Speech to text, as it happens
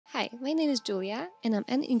Hi, my name is Julia and I'm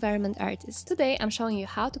an environment artist. Today I'm showing you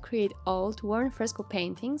how to create old, worn fresco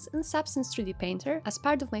paintings in Substance 3D Painter as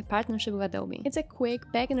part of my partnership with Adobe. It's a quick,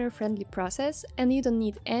 beginner-friendly process and you don't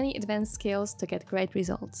need any advanced skills to get great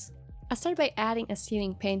results. I start by adding a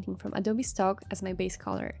ceiling painting from Adobe Stock as my base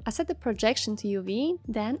color. I set the projection to UV,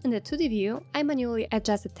 then in the 2D view, I manually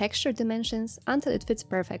adjust the texture dimensions until it fits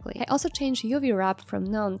perfectly. I also change UV wrap from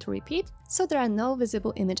none to repeat, so there are no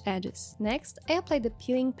visible image edges. Next, I apply the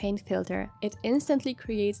peeling paint filter. It instantly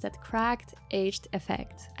creates that cracked, aged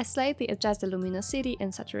effect. I slightly adjust the luminosity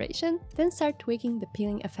and saturation, then start tweaking the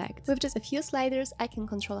peeling effect. With just a few sliders, I can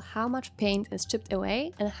control how much paint is chipped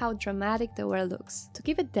away and how dramatic the wear looks. To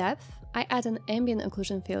give it depth, I add an ambient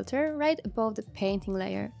occlusion filter right above the painting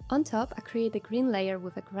layer. On top, I create a green layer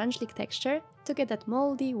with a grunge-like texture to get that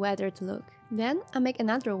moldy, weathered look. Then, I make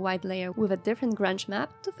another white layer with a different grunge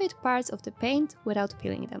map to fit parts of the paint without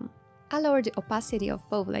peeling them. I lower the opacity of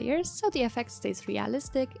both layers so the effect stays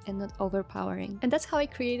realistic and not overpowering. And that's how I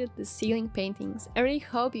created the ceiling paintings. I really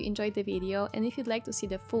hope you enjoyed the video, and if you'd like to see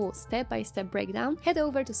the full step-by-step breakdown, head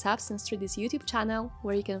over to Substance 3D's YouTube channel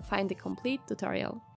where you can find the complete tutorial.